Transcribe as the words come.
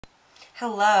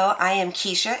Hello, I am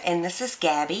Keisha and this is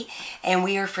Gabby, and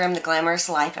we are from The Glamorous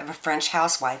Life of a French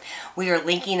Housewife. We are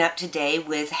linking up today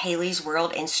with Haley's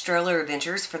World and Stroller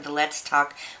Adventures for the Let's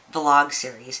Talk vlog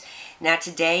series. Now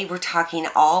today we're talking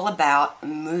all about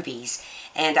movies,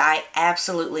 and I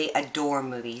absolutely adore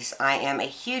movies. I am a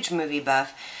huge movie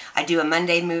buff. I do a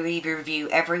Monday movie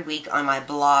review every week on my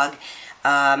blog.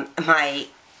 My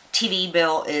TV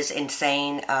bill is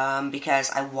insane because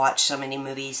I watch so many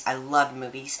movies. I love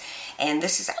movies. And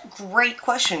this is a great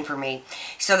question for me.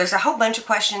 So there's a whole bunch of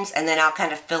questions, and then I'll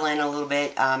kind of fill in a little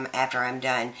bit after I'm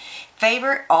done.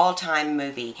 Favorite all-time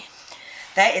movie?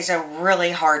 That is a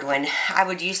really hard one. I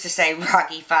would used to say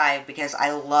Rocky 5 because I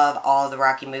love all the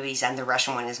Rocky movies, and the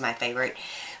Russian one is my favorite.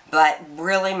 But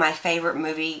really my favorite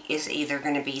movie is either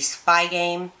going to be Spy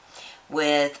Game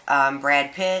with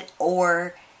Brad Pitt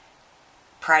or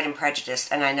Pride and Prejudice,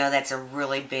 and I know that's a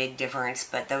really big difference,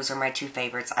 but those are my two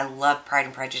favorites. I love Pride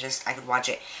and Prejudice. I could watch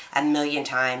it a million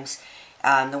times.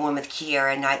 The one with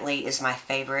Keira Knightley is my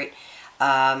favorite,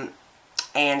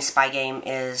 and Spy Game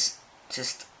is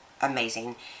just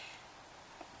amazing.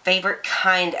 Favorite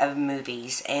kind of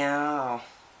movies? Oh,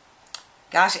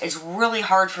 gosh, it's really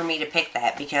hard for me to pick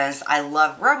that because I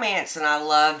love romance and I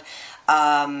love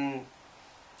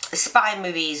spy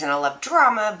movies and I love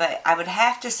drama, but I would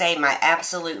have to say my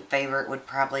absolute favorite would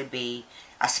probably be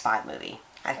a spy movie.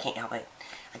 I can't help it.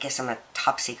 I guess I'm a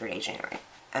top secret agent or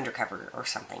undercover or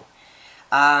something.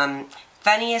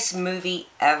 Funniest movie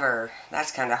ever.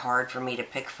 That's kind of hard for me to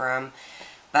pick from,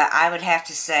 but I would have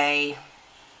to say,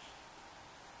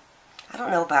 I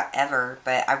don't know about ever,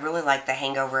 but I really like The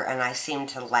Hangover, and I seem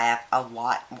to laugh a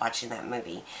lot watching that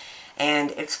movie.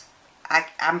 And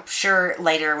I'm sure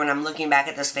later when I'm looking back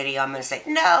at this video, I'm going to say,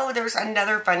 no, there's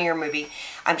another funnier movie.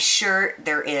 I'm sure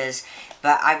there is,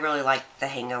 but I really like The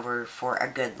Hangover for a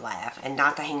good laugh, and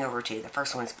not The Hangover 2. The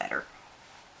first one's better.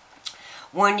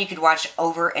 One you could watch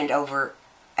over and over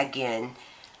again.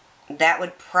 That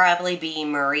would probably be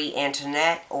Marie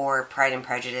Antoinette or Pride and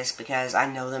Prejudice because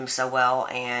I know them so well,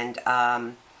 and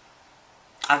I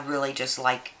really just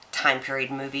like time period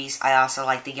movies. I also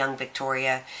like The Young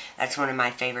Victoria. That's one of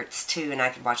my favorites too, and I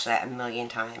could watch that a million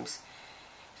times.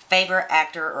 Favorite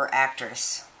actor or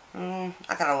actress? I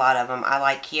got a lot of them. I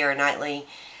like Keira Knightley.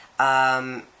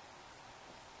 I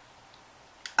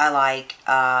like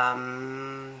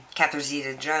Catherine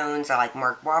Zeta-Jones. I like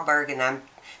Mark Wahlberg, and I'm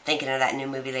thinking of that new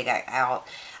movie they got out.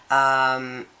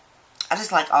 I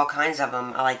just like all kinds of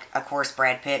them. I like, of course,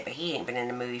 Brad Pitt, but he ain't been in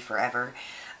a movie forever.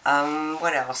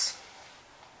 What else?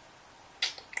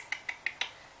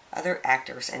 Other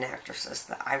actors and actresses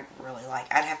that I really like.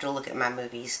 I'd have to look at my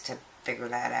movies to figure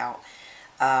that out.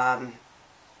 I'm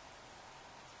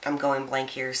going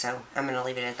blank here, so I'm going to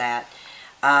leave it at that.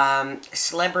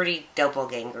 Celebrity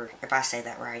doppelganger, if I say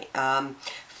that right.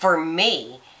 For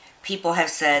me, people have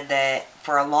said that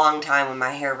for a long time when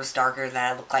my hair was darker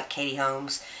that I looked like Katie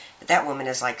Holmes. But that woman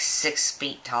is like 6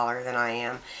 feet taller than I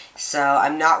am. So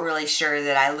I'm not really sure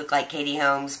that I look like Katie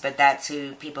Holmes, but that's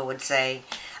who people would say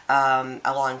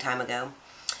a long time ago.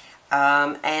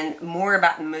 And more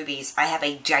about the movies. I have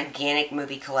a gigantic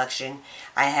movie collection.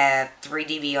 I have 3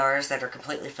 DVRs that are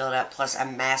completely filled up, plus a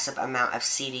massive amount of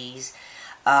CDs.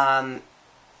 Ben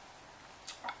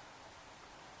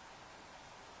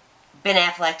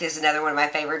Affleck is another one of my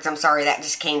favorites. I'm sorry, that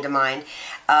just came to mind.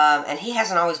 And he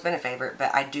hasn't always been a favorite,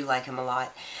 but I do like him a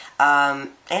lot.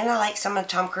 And I like some of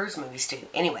Tom Cruise movies too.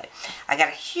 Anyway, I got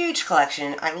a huge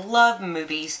collection. I love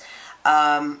movies.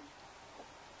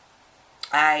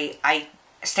 I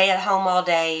stay at home all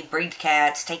day, breed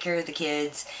cats, take care of the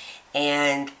kids,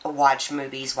 and watch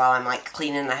movies while I'm like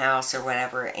cleaning the house or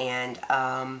whatever. And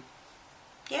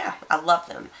yeah, I love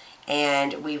them.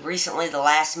 And we recently, the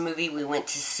last movie we went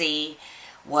to see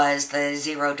was the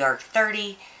Zero Dark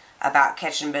 30 about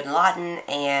catching Bin Laden,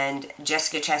 and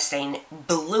Jessica Chastain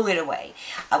blew it away.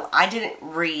 I didn't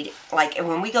read, like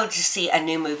when we go to see a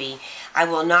new movie, I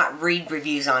will not read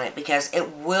reviews on it because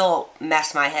it will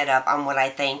mess my head up on what I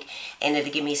think, and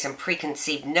it'll give me some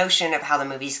preconceived notion of how the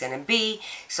movie's going to be.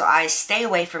 So I stay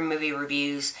away from movie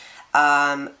reviews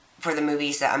for the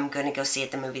movies that I'm going to go see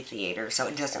at the movie theater, so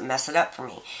it doesn't mess it up for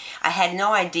me. I had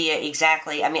no idea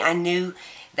exactly. I mean, I knew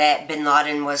that Bin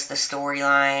Laden was the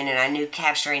storyline, and I knew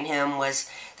capturing him was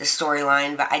the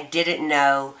storyline, but I didn't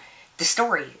know the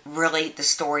story, really the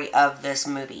story of this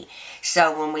movie.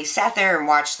 So when we sat there and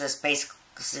watched this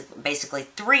basically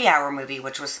 3-hour movie,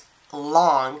 which was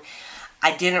long,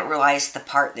 I didn't realize the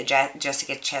part that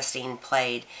Jessica Chastain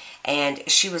played, and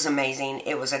she was amazing.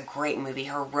 It was a great movie.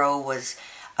 Her role was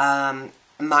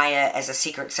Maya as a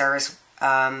Secret Service,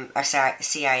 a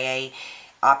CIA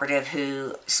operative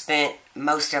who spent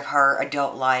most of her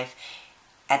adult life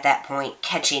at that point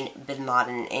catching Bin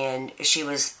Laden, and she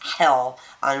was hell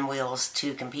on wheels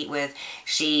to compete with.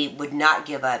 She would not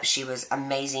give up. She was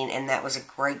amazing, and that was a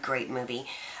great, great movie.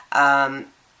 I'm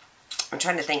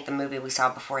trying to think the movie we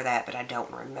saw before that, but I don't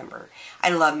remember. I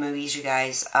love movies, you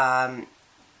guys.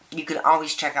 You can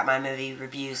always check out my movie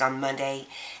reviews on Monday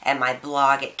at my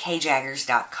blog at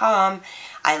kjaggers.com.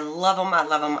 I love them, I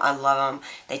love them, I love them.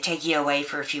 They take you away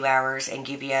for a few hours and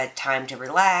give you time to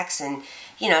relax and,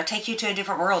 you know, take you to a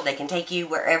different world. They can take you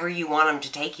wherever you want them to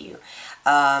take you.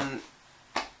 And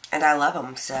I love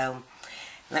them. So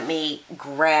let me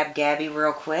grab Gabby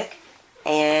real quick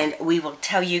and we will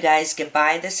tell you guys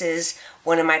goodbye. This is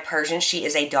one of my Persians. She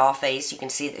is a doll face. You can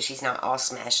see that she's not all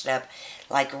smashed up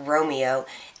like Romeo,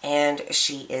 and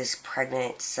she is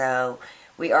pregnant. So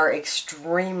we are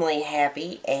extremely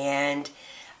happy, and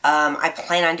I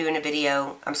plan on doing a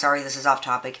video, I'm sorry this is off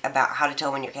topic, about how to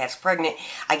tell when your cat's pregnant.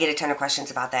 I get a ton of questions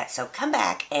about that, so come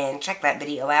back and check that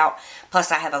video out.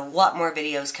 Plus I have a lot more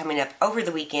videos coming up over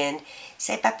the weekend.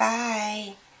 Say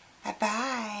bye-bye.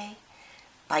 Bye-bye.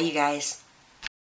 Bye, you guys.